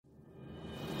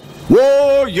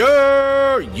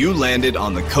Warrior! You landed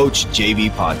on the Coach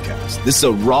JV podcast. This is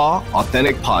a raw,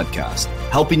 authentic podcast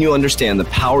helping you understand the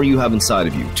power you have inside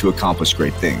of you to accomplish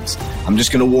great things. I'm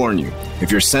just going to warn you,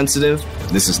 if you're sensitive,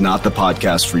 this is not the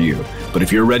podcast for you. But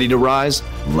if you're ready to rise,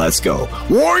 let's go.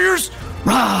 Warriors,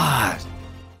 rise!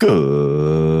 Good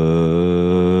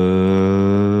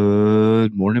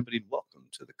morning, everybody. Welcome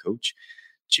to the Coach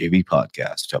JV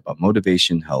podcast. Talk about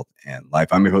motivation, health, and life.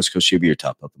 I'm your host, Coach JV, your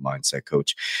top health and mindset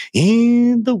coach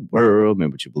in the world.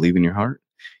 Remember, what you believe in your heart,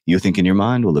 you think in your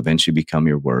mind will eventually become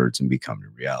your words and become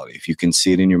your reality. If you can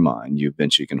see it in your mind, you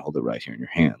eventually can hold it right here in your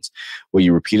hands. What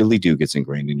you repeatedly do gets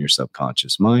ingrained in your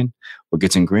subconscious mind. What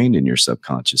gets ingrained in your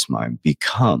subconscious mind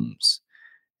becomes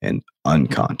an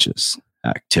unconscious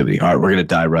activity. All right, we're going to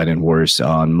dive right in, Warriors.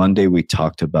 On Monday, we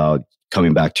talked about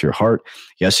coming back to your heart.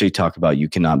 Yesterday, you talked about you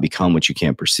cannot become what you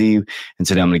can't perceive. And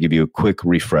today, I'm going to give you a quick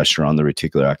refresher on the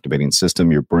reticular activating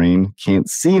system. Your brain can't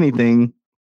see anything,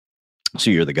 so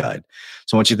you're the guide.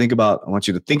 So I want you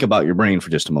to think about your brain for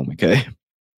just a moment, okay?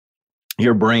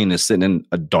 Your brain is sitting in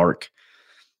a dark,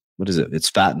 what is it? It's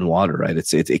fat and water, right?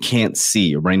 It can't see.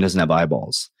 Your brain doesn't have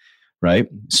eyeballs, right?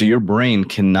 So your brain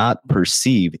cannot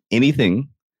perceive anything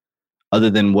other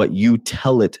than what you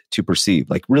tell it to perceive.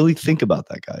 Like, really think about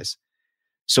that, guys.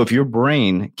 So if your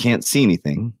brain can't see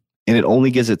anything and it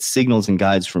only gets its signals and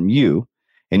guides from you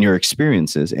and your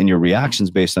experiences and your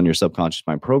reactions based on your subconscious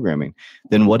mind programming,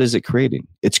 then what is it creating?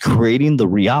 It's creating the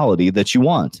reality that you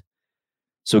want.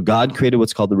 So God created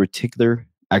what's called the reticular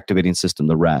activating system,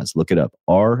 the RAS. Look it up,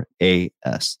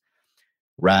 RAS.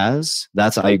 RAS,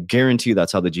 I guarantee you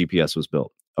that's how the GPS was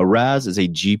built. A RAS is a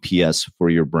GPS for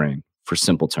your brain, for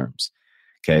simple terms.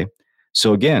 Okay.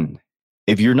 So again,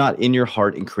 if you're not in your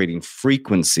heart and creating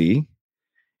frequency,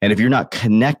 and if you're not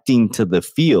connecting to the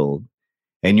field,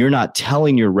 and you're not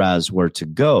telling your RAS where to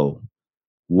go,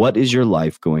 what is your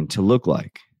life going to look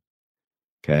like?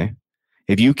 Okay.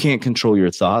 If you can't control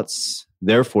your thoughts,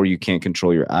 therefore you can't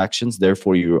control your actions,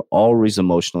 therefore you're always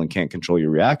emotional and can't control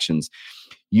your reactions,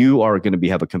 you are going to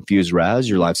have a confused RAS.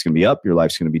 Your life's going to be up, your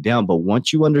life's going to be down. But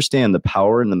once you understand the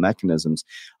power and the mechanisms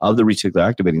of the reticular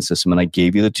activating system, and I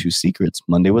gave you the two secrets.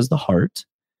 Monday was the heart,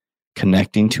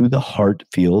 connecting to the heart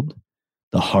field.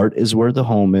 The heart is where the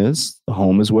home is. The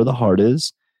home is where the heart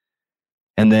is.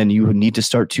 And then you need to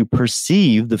start to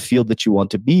perceive the field that you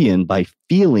want to be in by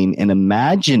feeling and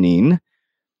imagining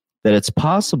that it's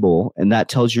possible. And that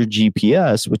tells your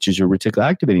GPS, which is your reticular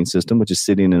activating system, which is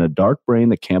sitting in a dark brain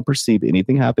that can't perceive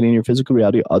anything happening in your physical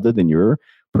reality other than your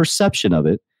perception of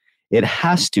it. It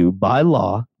has to, by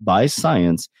law, by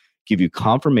science, give you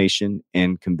confirmation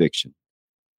and conviction.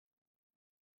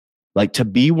 Like, to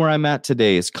be where I'm at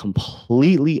today is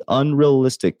completely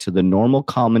unrealistic to the normal,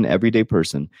 common, everyday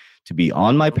person. To be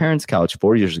on my parents' couch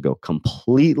 4 years ago,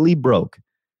 completely broke,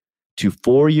 to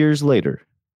 4 years later,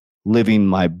 living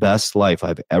my best life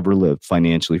I've ever lived,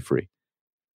 financially free.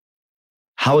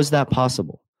 How is that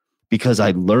possible? Because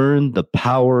I learned the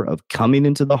power of coming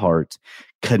into the heart,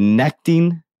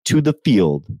 connecting to the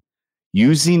field,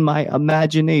 using my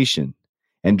imagination,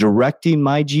 and directing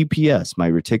my GPS, my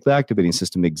reticular activating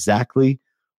system, exactly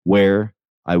where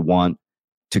I want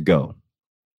to go.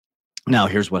 Now,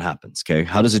 here's what happens, okay?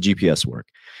 How does a GPS work?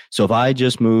 So if I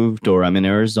just moved, or I'm in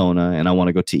Arizona and I want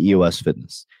to go to EOS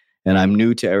Fitness, and I'm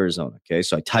new to Arizona, okay?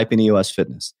 So I type in EOS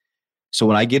Fitness. So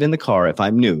when I get in the car, if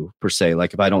I'm new, per se,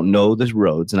 like if I don't know the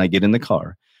roads and I get in the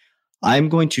car, I'm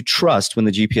going to trust when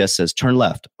the GPS says turn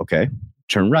left, okay?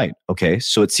 Turn right, okay?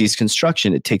 So it sees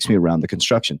construction. It takes me around the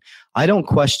construction. I don't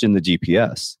question the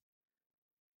GPS,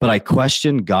 but I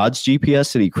question God's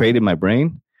GPS that he created in my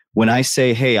brain. When I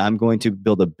say, hey, I'm going to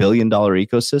build $1 billion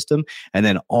ecosystem, and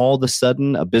then all of a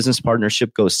sudden a business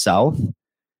partnership goes south,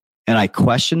 and I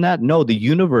question that. No, the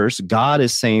universe, God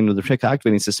is saying with the reticular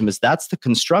activating system is that's the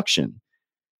construction.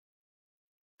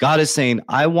 God is saying,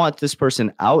 I want this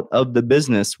person out of the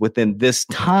business within this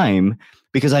time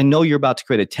because I know you're about to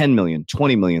create a 10 million,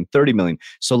 20 million, 30 million.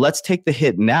 So let's take the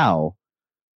hit now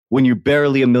when you're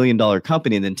barely $1 million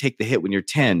company, and then take the hit when you're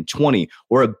 10, 20,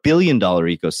 or $1 billion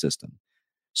ecosystem.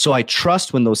 So I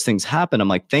trust when those things happen. I'm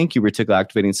like, thank you, reticular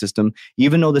activating system.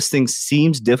 Even though this thing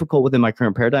seems difficult within my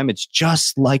current paradigm, it's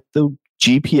just like the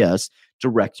GPS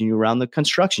directing you around the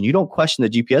construction. You don't question the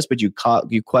GPS, but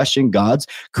you question God's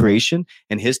creation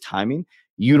and his timing.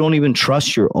 You don't even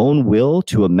trust your own will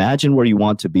to imagine where you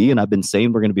want to be. And I've been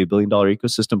saying we're going to be $1 billion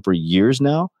ecosystem for years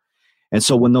now. And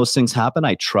so when those things happen,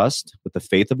 I trust with the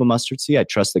faith of a mustard seed. I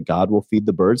trust that God will feed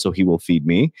the birds, so he will feed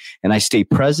me. And I stay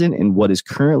present in what is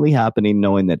currently happening,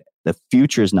 knowing that the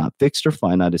future is not fixed or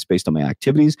finite. It's based on my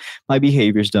activities, my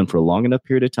behaviors done for a long enough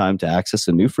period of time to access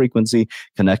a new frequency,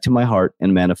 connect to my heart,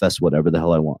 and manifest whatever the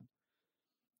hell I want.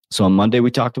 So on Monday,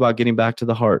 we talked about getting back to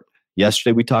the heart.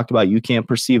 Yesterday, we talked about you can't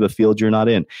perceive a field you're not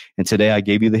in. And today, I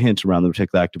gave you the hint around the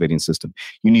reticular activating system.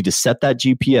 You need to set that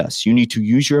GPS. You need to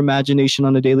use your imagination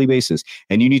on a daily basis.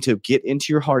 And you need to get into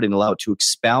your heart and allow it to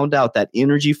expound out that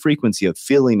energy frequency of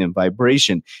feeling and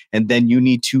vibration. And then you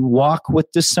need to walk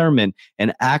with discernment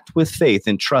and act with faith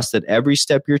and trust that every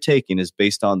step you're taking is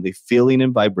based on the feeling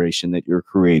and vibration that you're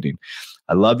creating.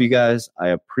 I love you guys. I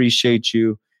appreciate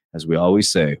you. As we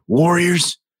always say,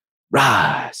 warriors,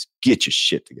 rise, get your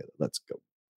shit together. Let's go.